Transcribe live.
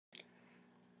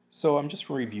So I'm just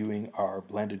reviewing our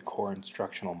blended core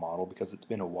instructional model because it's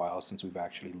been a while since we've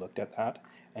actually looked at that,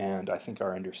 and I think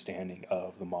our understanding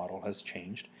of the model has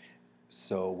changed.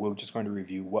 So we're just going to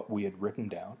review what we had written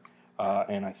down,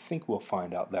 and I think we'll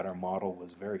find out that our model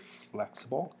was very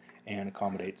flexible and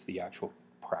accommodates the actual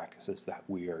practices that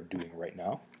we are doing right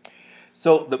now.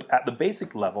 So at the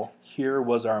basic level, here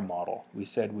was our model. We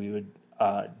said we would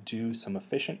do some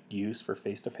efficient use for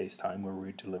face-to-face time where we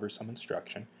would deliver some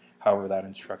instruction, however that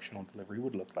instructional delivery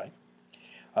would look like.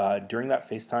 During that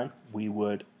face time, we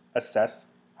would assess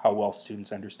how well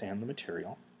students understand the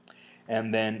material,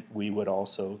 and then we would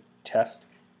also test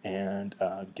and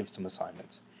give some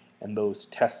assignments. And those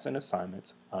tests and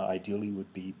assignments ideally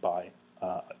would be by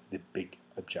the big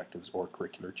objectives or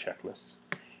curricular checklists.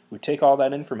 We take all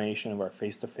that information of our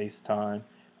face-to-face time,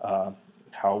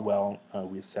 how well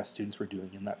we assess students were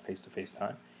doing in that face-to-face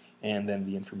time, and then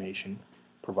the information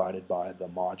provided by the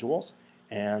modules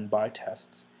and by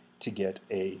tests to get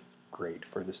a grade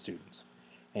for the students.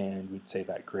 And we'd say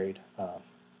that grade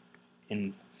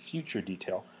in future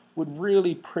detail would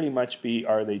really pretty much be,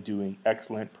 are they doing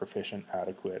excellent, proficient,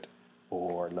 adequate,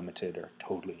 or limited, or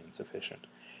totally insufficient.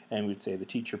 And we'd say the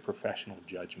teacher professional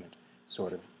judgment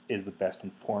sort of is the best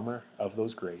informer of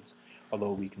those grades,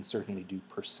 although we can certainly do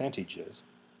percentages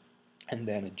and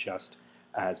then adjust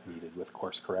as needed with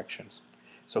course corrections.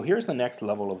 So here's the next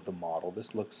level of the model.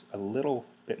 This looks a little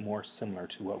bit more similar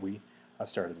to what we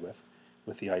started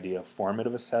with the idea of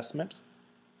formative assessment,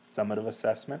 summative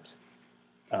assessment,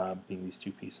 being these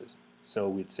two pieces. So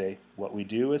we'd say what we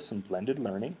do is some blended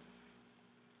learning,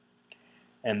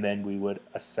 and then we would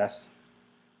assess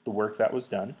the work that was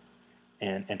done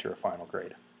and enter a final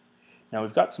grade. Now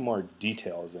we've got some more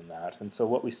details in that, and so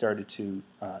what we started to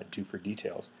do for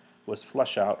details was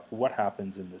flesh out what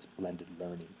happens in this blended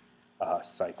learning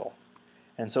cycle.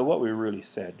 And so what we really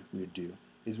said we would do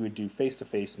is we'd do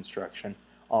face-to-face instruction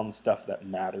on the stuff that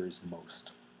matters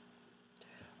most.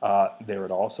 There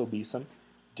would also be some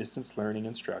distance learning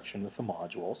instruction with the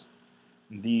modules.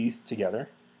 These together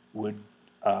would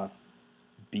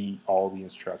be all the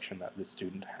instruction that the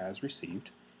student has received,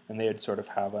 and they would sort of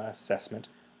have an assessment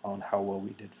on how well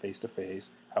we did face-to-face,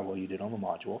 how well you did on the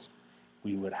modules.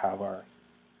 We would have our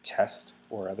test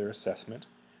or other assessment,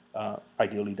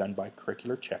 ideally done by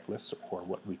curricular checklists or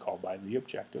what we call by the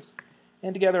objectives.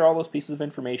 And together all those pieces of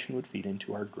information would feed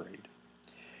into our grade.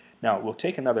 Now we'll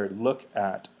take another look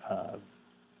at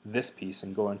this piece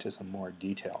and go into some more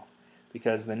detail,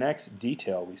 because the next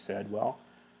detail we said, well,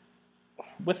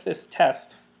 with this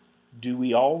test, do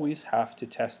we always have to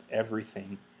test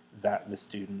everything that the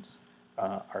students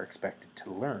are expected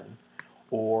to learn?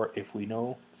 Or if we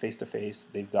know face-to-face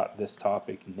they've got this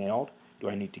topic nailed, do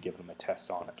I need to give them a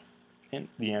test on it? And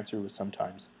the answer was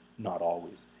sometimes not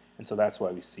always. And so that's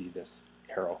why we see this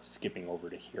arrow skipping over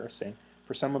to here, saying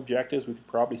for some objectives we could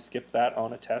probably skip that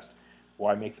on a test.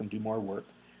 Why make them do more work?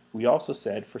 We also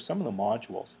said for some of the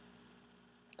modules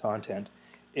content,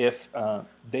 if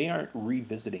they aren't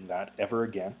revisiting that ever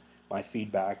again, my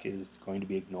feedback is going to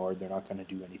be ignored, they're not going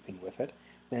to do anything with it,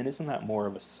 then isn't that more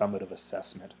of a summative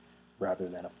assessment rather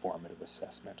than a formative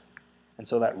assessment? And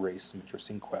so that raised some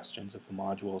interesting questions. If the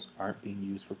modules aren't being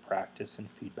used for practice and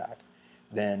feedback,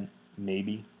 then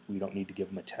maybe we don't need to give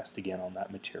them a test again on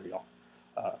that material.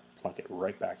 Plunk it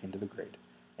right back into the grade.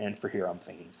 And for here I'm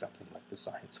thinking something like the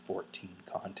Science 14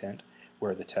 content,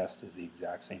 where the test is the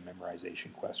exact same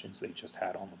memorization questions they just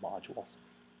had on the modules.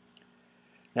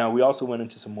 Now we also went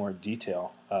into some more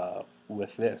detail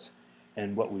with this,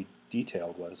 and what we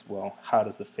detailed was, well, how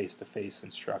does the face-to-face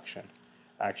instruction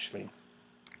actually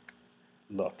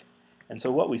look? And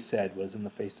so what we said was in the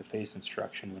face-to-face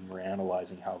instruction, when we're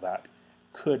analyzing how that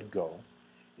could go,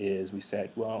 is we said,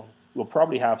 well, we'll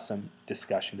probably have some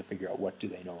discussion to figure out what do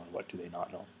they know and what do they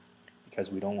not know, because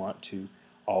we don't want to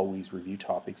always review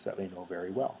topics that they know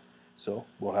very well. So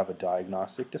we'll have a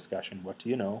diagnostic discussion. What do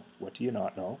you know? What do you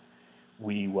not know?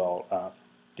 We will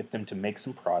get them to make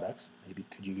some products. Maybe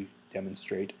could you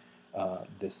demonstrate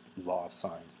this law of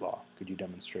science law? Could you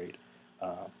demonstrate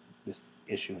this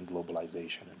issue in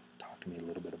globalization, and talk to me a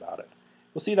little bit about it?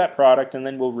 We'll see that product, and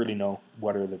then we'll really know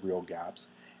what are the real gaps.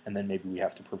 And then maybe we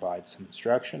have to provide some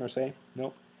instruction or say,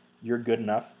 nope, you're good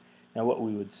enough. Now what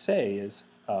we would say is,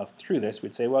 through this,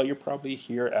 we'd say, well, you're probably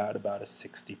here at about a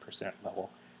 60% level.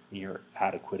 You're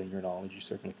adequate in your knowledge. You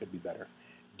certainly could be better.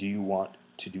 Do you want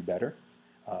to do better?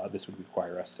 This would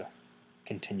require us to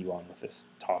continue on with this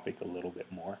topic a little bit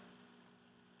more.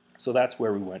 So that's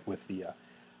where we went with the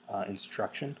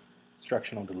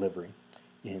instructional delivery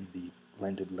in the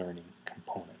blended learning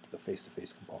component, the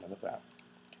face-to-face component of that.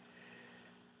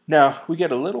 Now, we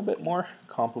get a little bit more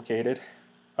complicated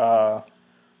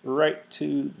right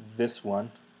to this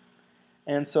one.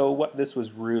 And so what this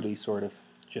was really sort of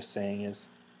just saying is,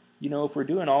 you know, if we're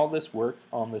doing all this work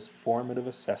on this formative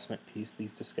assessment piece,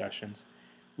 these discussions,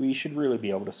 we should really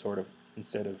be able to sort of,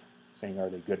 instead of saying are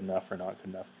they good enough or not good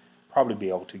enough, probably be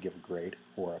able to give a grade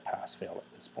or a pass-fail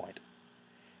at this point.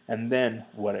 And then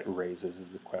what it raises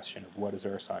is the question of what is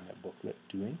our assignment booklet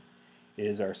doing?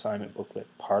 Is our assignment booklet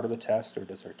part of the test, or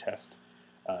does our test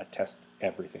test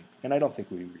everything? And I don't think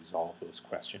we resolve those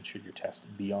questions. Should your test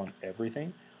be on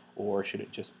everything, or should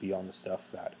it just be on the stuff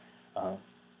that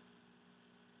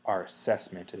our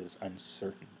assessment is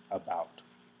uncertain about?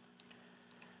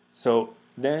 So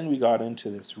then we got into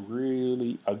this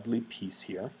really ugly piece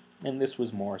here, and this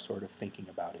was more sort of thinking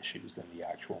about issues than the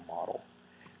actual model.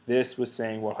 This was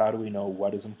saying, well, how do we know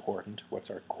what is important,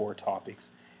 what's our core topics,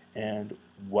 and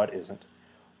what isn't?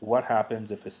 What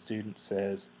happens if a student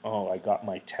says, oh, I got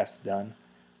my test done,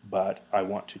 but I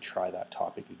want to try that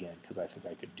topic again because I think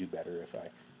I could do better if I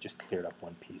just cleared up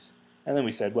one piece. And then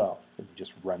we said, well, we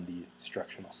just run the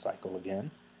instructional cycle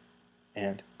again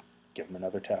and give them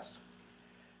another test.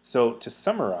 So to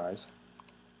summarize,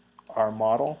 our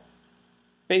model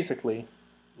basically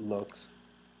looks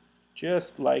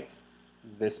just like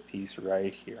this piece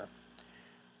right here,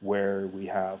 where we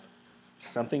have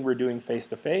something we're doing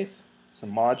face-to-face,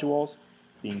 some modules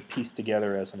being pieced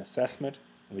together as an assessment,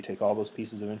 and we take all those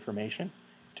pieces of information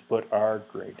to put our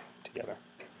grade together.